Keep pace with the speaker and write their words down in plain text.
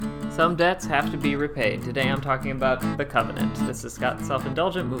Some debts have to be repaid. Today I'm talking about The Covenant. This is Scott's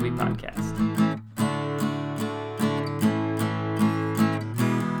Self-Indulgent Movie Podcast.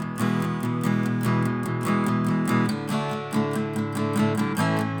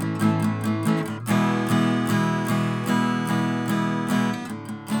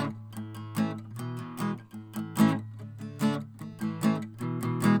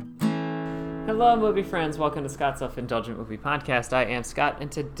 Hello, movie friends. Welcome to Scott's Self-Indulgent Movie Podcast. I am Scott,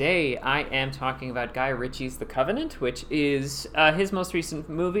 and today I am talking about Guy Ritchie's The Covenant, which is his most recent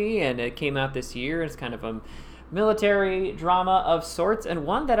movie, and it came out this year. It's kind of a military drama of sorts, and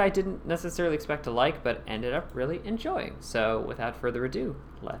one that I didn't necessarily expect to like, but ended up really enjoying. So, without further ado,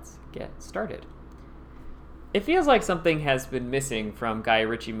 let's get started. It feels like something has been missing from Guy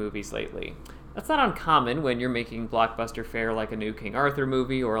Ritchie movies lately. That's not uncommon when you're making blockbuster fare like a new King Arthur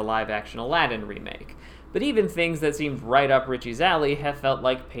movie or a live-action Aladdin remake. But even things that seemed right up Ritchie's alley have felt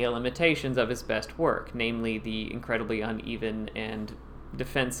like pale imitations of his best work, namely the incredibly uneven and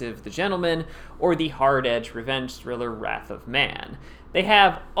defensive The Gentleman, or the hard-edged revenge thriller Wrath of Man. They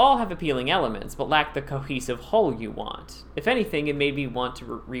all have appealing elements, but lack the cohesive whole you want. If anything, it made me want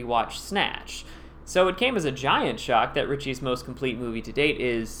to rewatch Snatch. So it came as a giant shock that Ritchie's most complete movie to date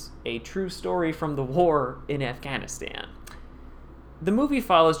is a true story from the war in Afghanistan. The movie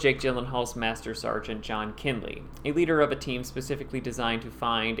follows Jake Gyllenhaal's Master Sergeant John Kinley, a leader of a team specifically designed to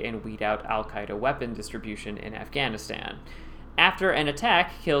find and weed out al-Qaeda weapon distribution in Afghanistan. After an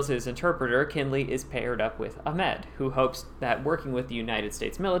attack kills his interpreter, Kinley is paired up with Ahmed, who hopes that working with the United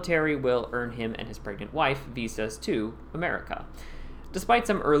States military will earn him and his pregnant wife visas to America. Despite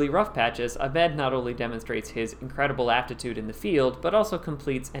some early rough patches, Ahmed not only demonstrates his incredible aptitude in the field, but also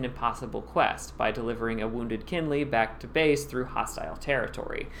completes an impossible quest by delivering a wounded Kinley back to base through hostile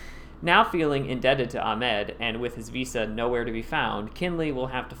territory. Now feeling indebted to Ahmed, and with his visa nowhere to be found, Kinley will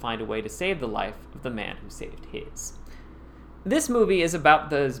have to find a way to save the life of the man who saved his. This movie is about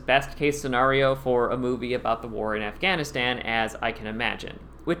the best case scenario for a movie about the war in Afghanistan as I can imagine,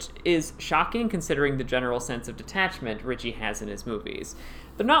 which is shocking considering the general sense of detachment Ritchie has in his movies.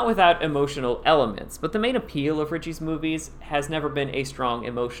 They're not without emotional elements, but the main appeal of Ritchie's movies has never been a strong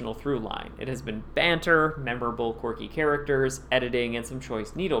emotional through line. It has been banter, memorable, quirky characters, editing, and some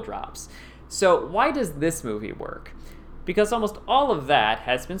choice needle drops. So why does this movie work? Because almost all of that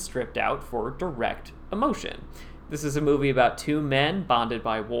has been stripped out for direct emotion. This is a movie about two men bonded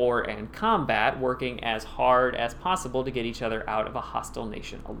by war and combat working as hard as possible to get each other out of a hostile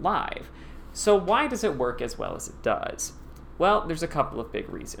nation alive. So why does it work as well as it does? Well, there's a couple of big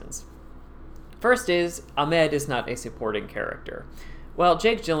reasons. First is, Ahmed is not a supporting character. While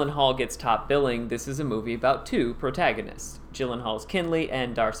Jake Gyllenhaal gets top billing, this is a movie about two protagonists, Gyllenhaal's Kinley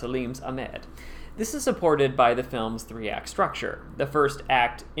and Dar Salim's Ahmed. This is supported by the film's three-act structure. The first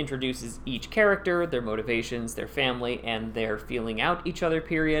act introduces each character, their motivations, their family, and their feeling out each other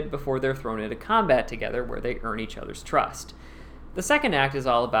period before they're thrown into combat together where they earn each other's trust. The second act is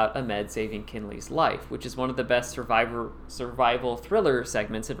all about Ahmed saving Kinley's life, which is one of the best survival thriller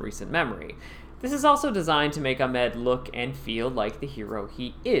segments in recent memory. This is also designed to make Ahmed look and feel like the hero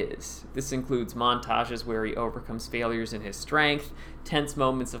he is. This includes montages where he overcomes failures in his strength, tense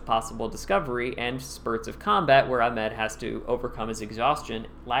moments of possible discovery, and spurts of combat where Ahmed has to overcome his exhaustion,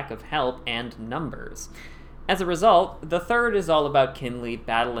 lack of help, and numbers. As a result, the third is all about Kinley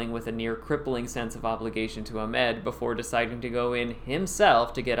battling with a near crippling sense of obligation to Ahmed before deciding to go in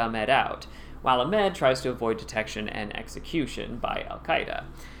himself to get Ahmed out, while Ahmed tries to avoid detection and execution by al-Qaeda.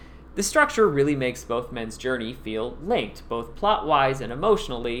 The structure really makes both men's journey feel linked, both plot-wise and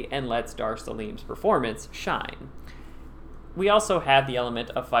emotionally, and lets Dar Salim's performance shine. We also have the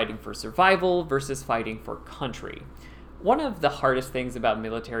element of fighting for survival versus fighting for country. One of the hardest things about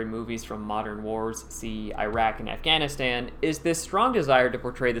military movies from modern wars, see Iraq and Afghanistan, is this strong desire to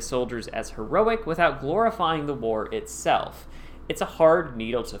portray the soldiers as heroic without glorifying the war itself. It's a hard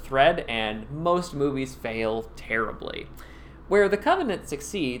needle to thread, and most movies fail terribly. Where The Covenant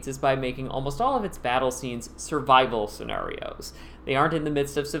succeeds is by making almost all of its battle scenes survival scenarios. They aren't in the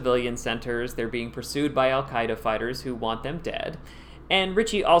midst of civilian centers, they're being pursued by al-Qaeda fighters who want them dead. And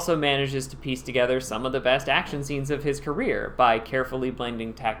Ritchie also manages to piece together some of the best action scenes of his career by carefully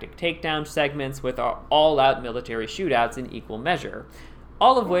blending tactic takedown segments with all-out military shootouts in equal measure.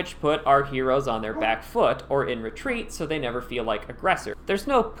 All of which put our heroes on their back foot or in retreat so they never feel like aggressors. There's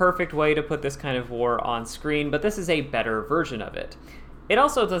no perfect way to put this kind of war on screen, but this is a better version of it. It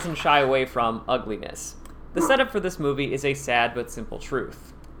also doesn't shy away from ugliness. The setup for this movie is a sad but simple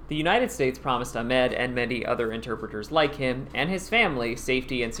truth. The United States promised Ahmed and many other interpreters like him and his family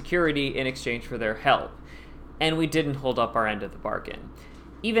safety and security in exchange for their help, and we didn't hold up our end of the bargain.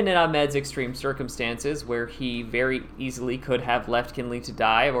 Even in Ahmed's extreme circumstances, where he very easily could have left Kinley to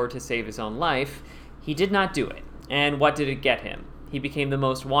die or to save his own life, he did not do it. And what did it get him? He became the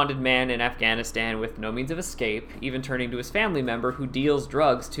most wanted man in Afghanistan with no means of escape, even turning to his family member who deals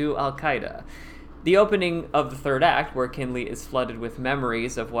drugs to Al-Qaeda. The opening of the third act, where Kinley is flooded with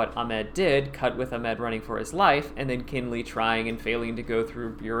memories of what Ahmed did, cut with Ahmed running for his life, and then Kinley trying and failing to go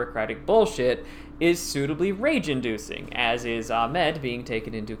through bureaucratic bullshit, is suitably rage-inducing, as is Ahmed being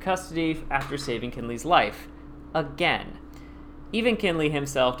taken into custody after saving Kinley's life. Again. Even Kinley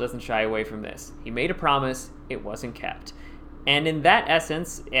himself doesn't shy away from this. He made a promise, it wasn't kept. And in that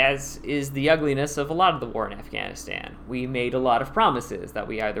essence, as is the ugliness of a lot of the war in Afghanistan, we made a lot of promises that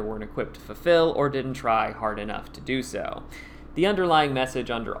we either weren't equipped to fulfill or didn't try hard enough to do so. The underlying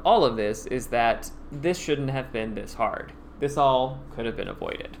message under all of this is that this shouldn't have been this hard. This all could have been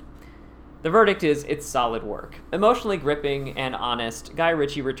avoided. The verdict is, it's solid work. Emotionally gripping and honest, Guy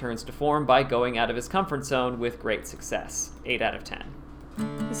Ritchie returns to form by going out of his comfort zone with great success. 8 out of 10.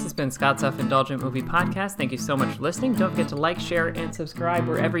 This has been Scott's Self-Indulgent Movie Podcast. Thank you so much for listening. Don't forget to like, share, and subscribe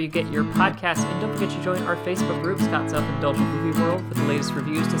wherever you get your podcasts. And don't forget to join our Facebook group, Scott's Self-Indulgent Movie World, for the latest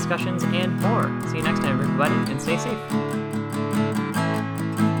reviews, discussions, and more. See you next time, everybody, and stay safe.